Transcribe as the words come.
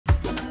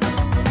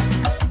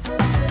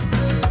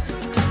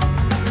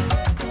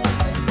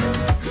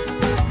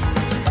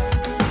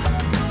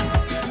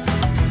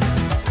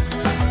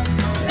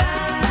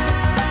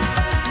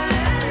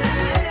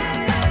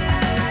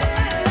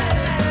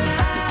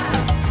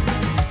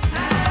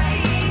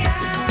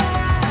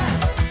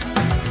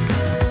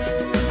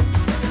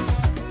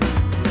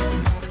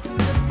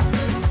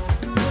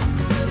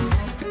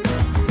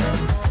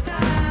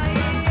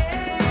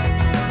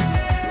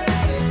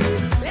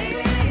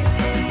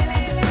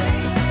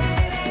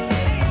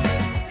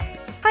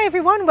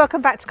everyone,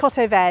 welcome back to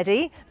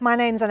Cottoverdi. My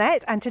name's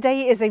Annette and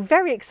today is a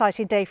very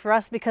exciting day for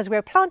us because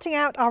we're planting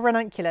out our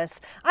ranunculus.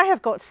 I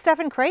have got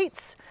 7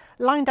 crates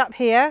lined up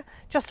here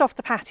just off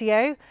the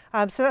patio,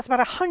 so that's about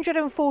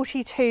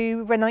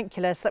 142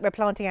 ranunculus that we're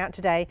planting out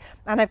today,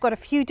 and I've got a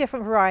few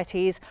different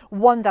varieties,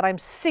 one that I'm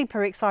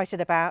super excited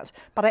about,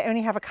 but I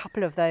only have a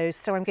couple of those,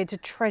 so I'm going to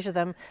treasure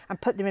them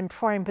and put them in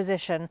prime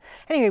position.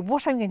 Anyway,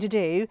 what I'm going to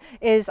do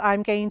is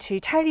I'm going to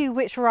tell you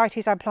which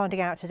varieties I'm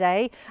planting out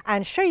today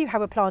and show you how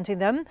we're planting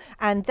them,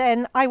 and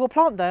then I will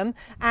plant them,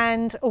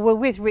 and we're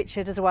with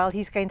Richard as well.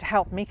 He's going to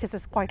help me because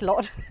there's quite a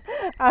lot.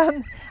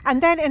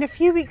 And then in a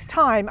few weeks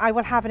time I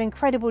will have an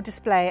incredible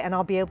display and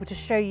I'll be able to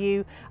show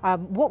you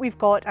what we've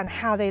got and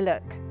how they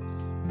look.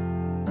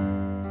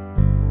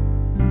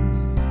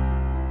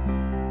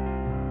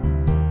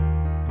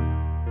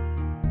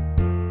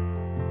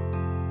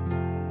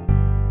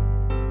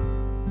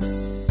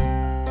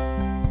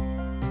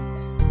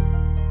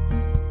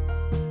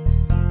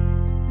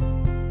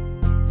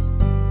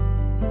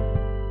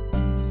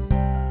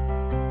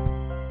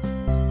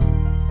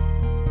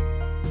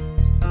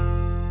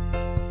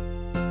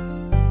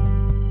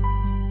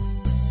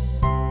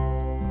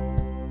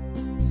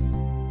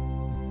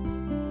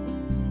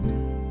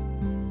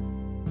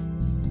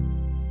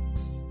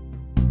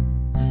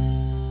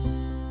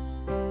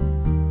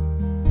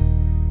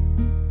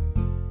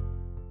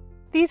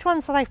 These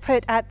ones that I've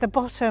put at the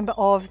bottom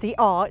of the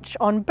arch,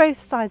 on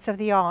both sides of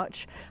the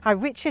arch,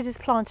 Richard is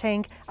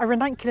planting a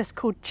ranunculus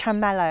called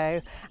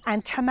Chamello,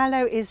 and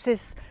Chamello is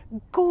this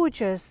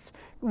gorgeous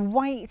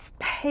white,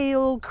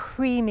 pale,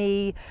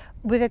 creamy,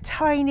 with a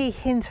tiny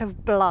hint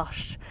of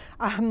blush.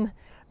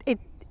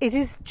 It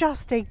is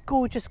just a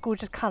gorgeous,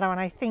 gorgeous colour, and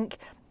I think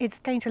it's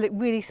going to look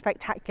really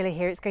spectacular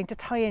here. It's going to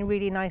tie in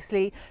really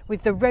nicely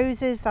with the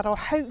roses that will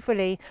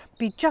hopefully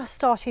be just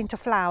starting to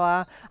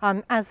flower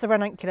as the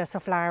ranunculus are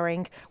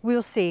flowering.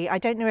 We'll see. I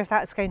don't know if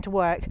that's going to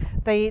work.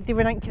 The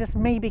ranunculus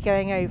may be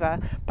going over,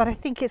 but I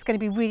think it's going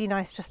to be really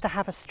nice just to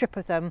have a strip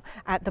of them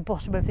at the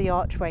bottom of the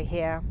archway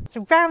here.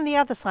 So round the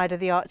other side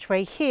of the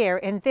archway here,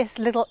 in this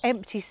little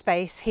empty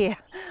space here.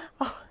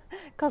 Oh,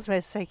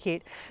 Cosmo's so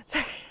cute. So,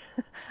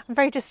 I'm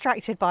very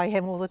distracted by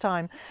him all the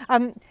time.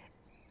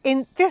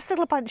 In this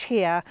little bunch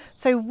here,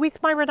 so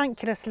with my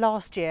ranunculus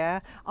last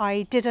year,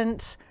 I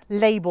didn't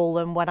label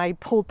them when I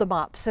pulled them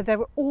up, so they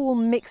were all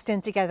mixed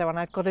in together, and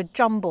I've got a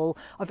jumble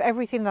of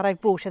everything that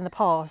I've bought in the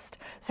past.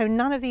 So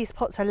none of these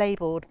pots are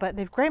labelled, but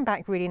they've grown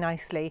back really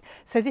nicely.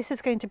 So this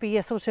is going to be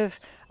a sort of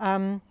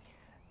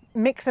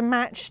mix and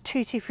match,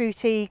 tutti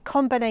frutti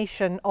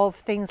combination of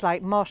things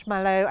like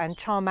marshmallow and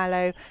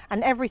charmallow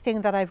and everything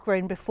that I've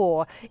grown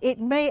before. It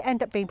may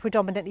end up being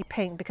predominantly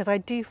pink because I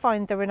do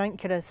find the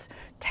ranunculus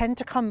tend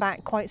to come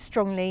back quite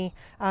strongly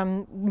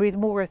with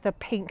more of the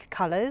pink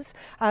colours,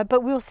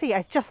 but we'll see.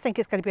 I just think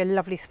it's going to be a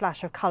lovely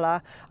splash of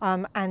colour,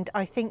 and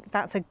I think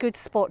that's a good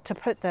spot to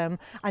put them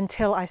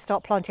until I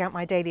start planting out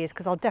my dahlias,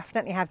 because I'll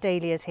definitely have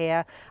dahlias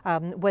here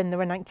when the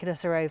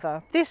ranunculus are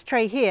over. This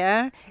tray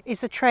here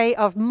is a tray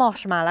of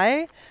marshmallow.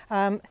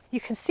 You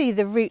can see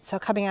the roots are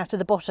coming out of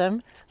the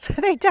bottom, so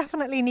they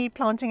definitely need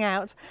planting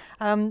out,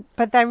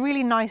 but they're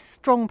really nice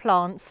strong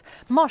plants.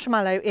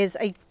 Marshmallow is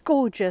a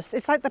gorgeous,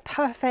 it's like the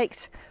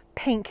perfect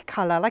pink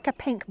colour, like a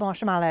pink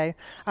marshmallow,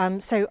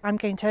 so I'm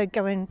going to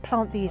go and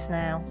plant these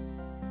now.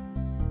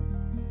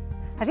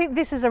 I think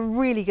this is a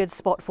really good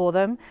spot for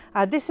them.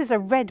 This is a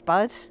red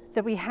bud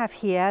that we have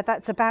here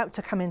that's about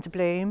to come into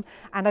bloom,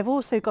 and I've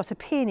also got a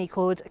peony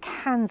called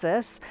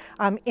Kansas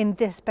in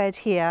this bed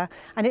here,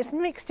 and it's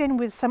mixed in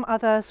with some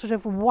other sort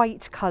of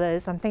white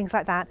colours and things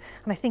like that,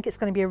 and I think it's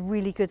going to be a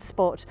really good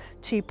spot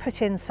to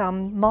put in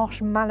some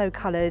marshmallow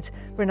coloured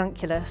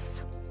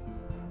ranunculus.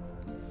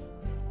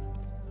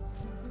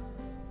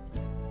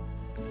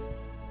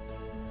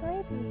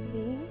 Hi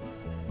baby,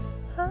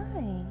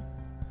 hi.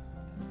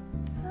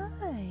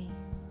 Hi.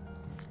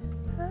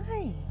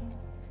 Hi.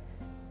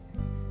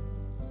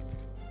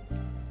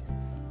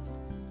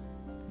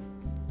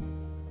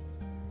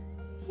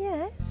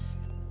 Yes?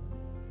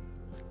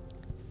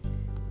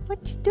 What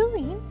you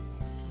doing?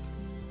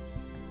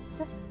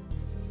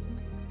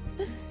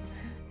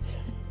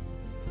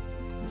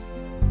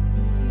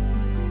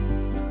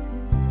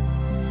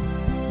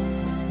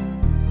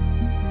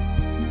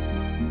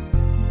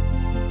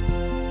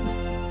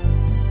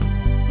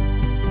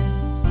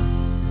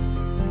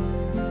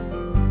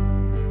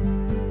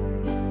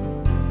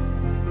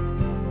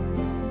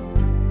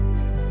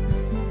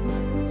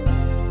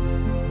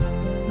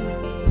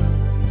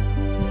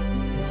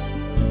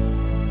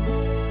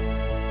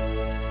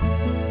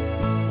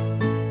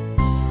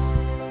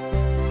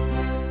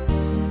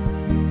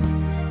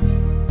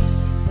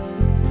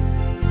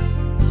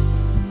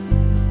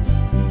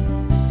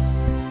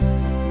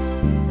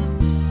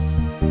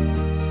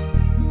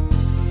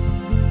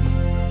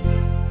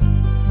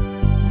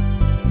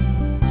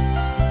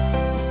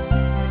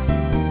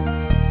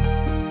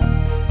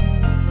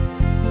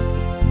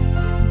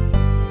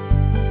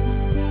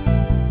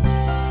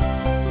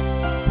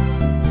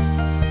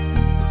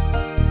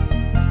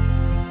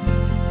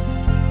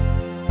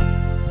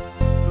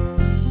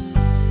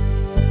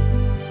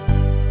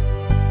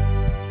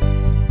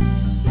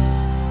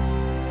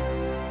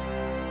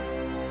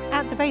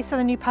 base of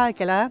the new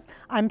pergola,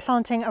 I'm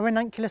planting a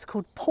ranunculus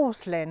called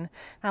Porcelain.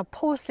 Now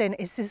porcelain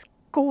is this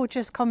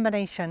gorgeous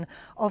combination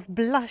of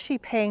blushy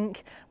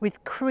pink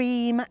with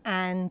cream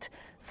and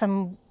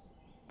some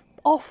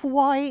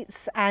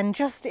off-whites, and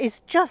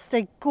it's just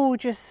a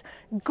gorgeous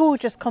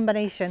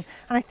combination,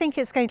 and I think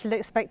it's going to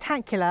look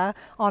spectacular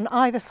on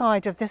either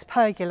side of this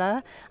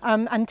pergola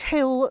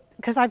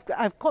because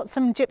I've got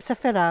some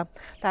gypsophila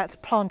that's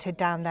planted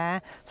down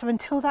there, so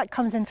until that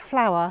comes into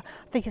flower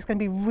I think it's going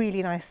to be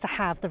really nice to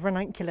have the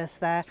ranunculus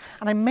there,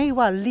 and I may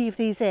well leave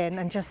these in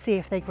and just see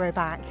if they grow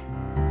back.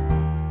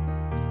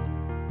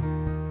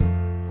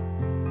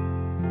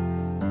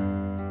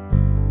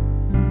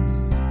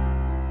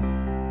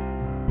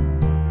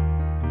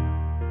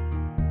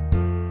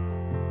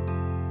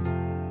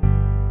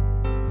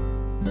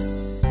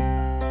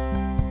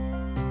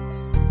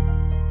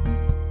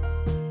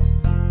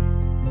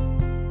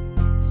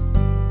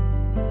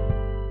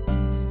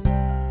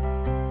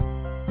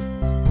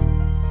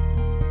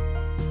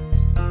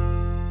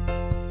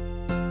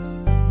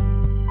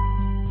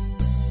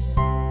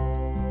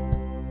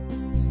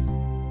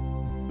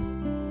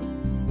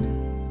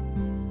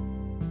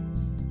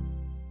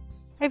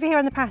 Over here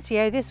on the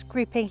patio, this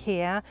grouping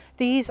here,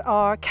 these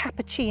are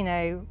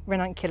cappuccino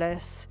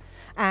ranunculus,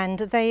 and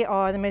they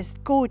are the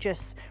most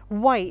gorgeous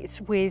white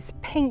with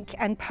pink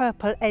and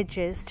purple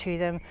edges to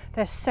them.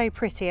 They're so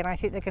pretty, and I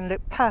think they're going to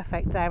look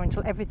perfect there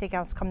until everything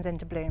else comes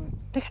into bloom.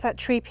 Look at that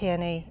tree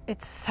peony,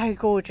 it's so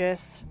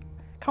gorgeous.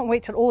 Can't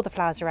wait till all the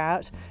flowers are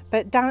out.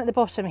 But down at the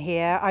bottom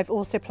here, I've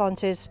also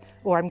planted,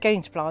 or I'm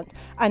going to plant,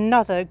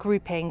 another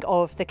grouping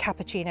of the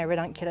cappuccino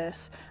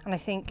ranunculus. And I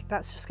think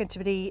that's just going to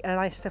be a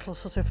nice little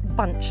sort of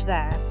bunch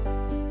there.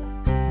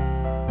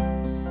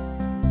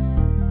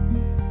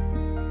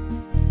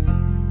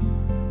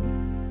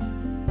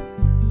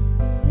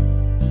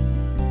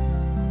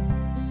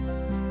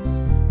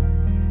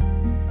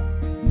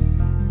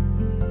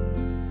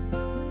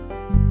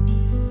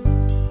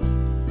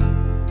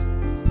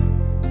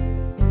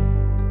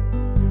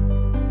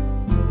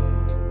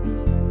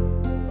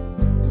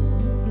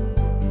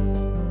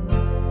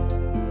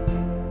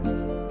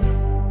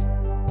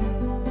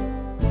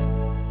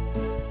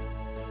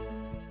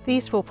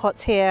 These 4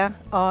 pots here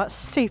are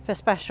super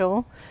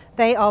special.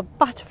 They are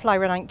butterfly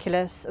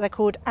ranunculus. They're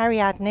called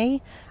Ariadne,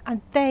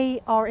 and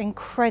they are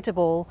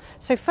incredible.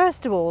 So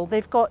first of all,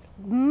 they've got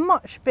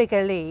much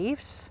bigger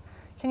leaves.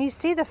 Can you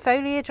see the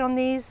foliage on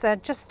these? They're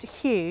just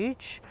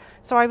huge.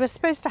 So I was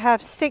supposed to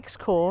have 6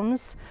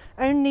 corms,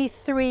 only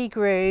 3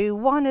 grew.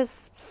 1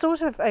 is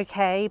sort of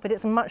okay, but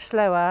it's much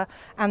slower,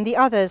 and the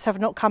others have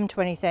not come to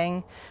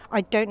anything.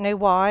 I don't know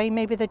why,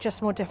 maybe they're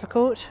just more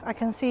difficult. I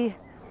can see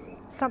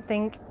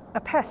a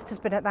pest has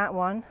been at that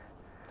one.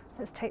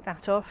 Let's take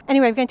that off.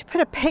 Anyway, I'm going to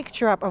put a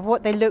picture up of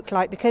what they look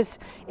like because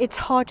it's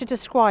hard to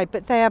describe,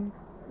 but they are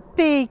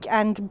big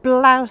and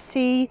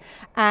blousy,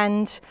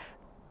 and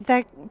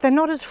they're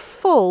not as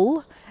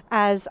full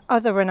as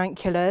other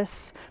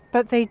ranunculus,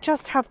 but they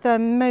just have the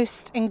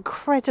most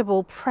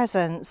incredible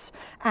presence,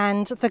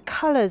 and the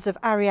colours of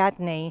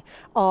Ariadne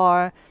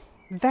are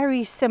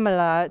very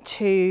similar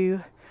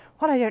to,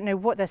 well, I don't know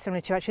what they're similar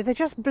to actually. They're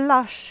just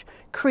blush,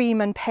 cream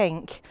and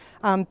pink,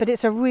 but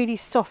it's a really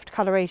soft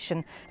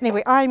coloration.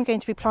 Anyway, I'm going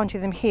to be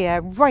planting them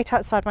here right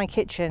outside my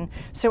kitchen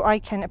so I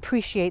can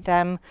appreciate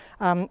them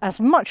as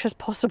much as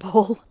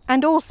possible,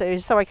 and also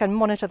so I can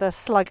monitor the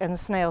slug and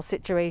snail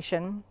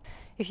situation.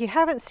 If you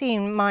haven't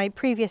seen my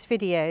previous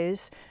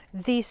videos,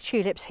 these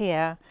tulips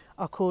here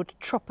are called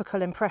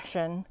Tropical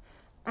Impression,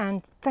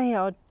 and they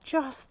are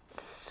just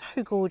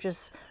so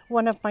gorgeous.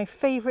 One of my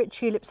favourite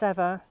tulips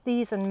ever,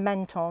 these and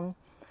Menton.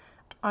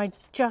 I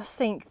just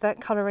think that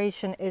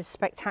coloration is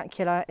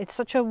spectacular. It's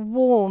such a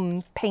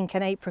warm pink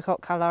and apricot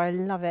colour, I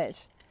love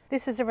it.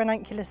 This is a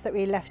ranunculus that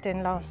we left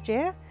in last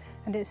year,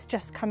 and it's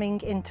just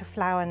coming into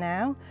flower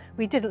now.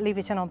 We didn't leave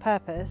it in on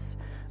purpose.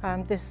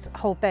 This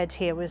whole bed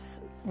here was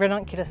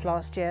ranunculus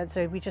last year,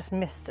 so we just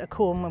missed a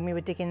corm when we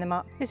were digging them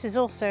up. This is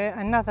also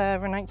another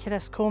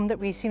ranunculus corm that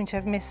we seem to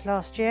have missed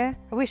last year.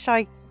 I wish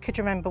I could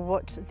remember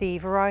what the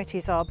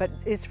varieties are, but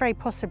it's very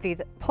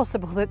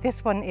possible that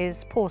this one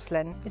is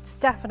Porcelain. It's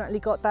definitely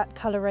got that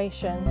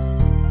coloration.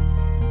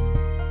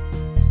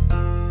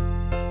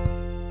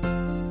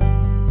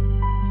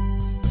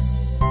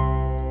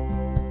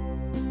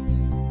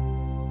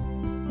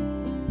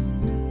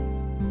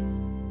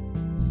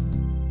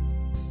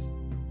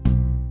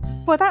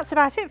 Well, that's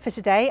about it for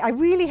today. I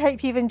really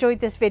hope you've enjoyed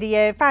this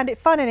video, found it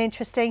fun and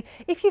interesting.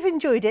 If you've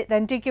enjoyed it,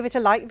 then do give it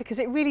a like because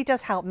it really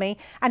does help me.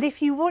 And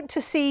if you want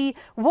to see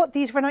what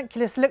these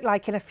ranunculus look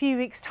like in a few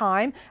weeks'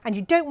 time and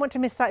you don't want to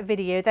miss that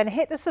video, then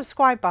hit the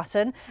subscribe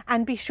button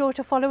and be sure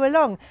to follow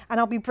along. And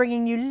I'll be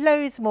bringing you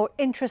loads more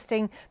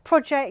interesting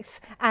projects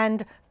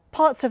and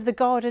parts of the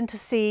garden to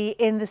see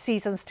in the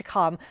seasons to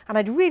come. And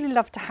I'd really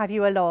love to have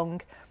you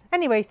along.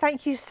 Anyway,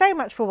 thank you so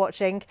much for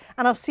watching,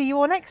 and I'll see you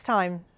all next time.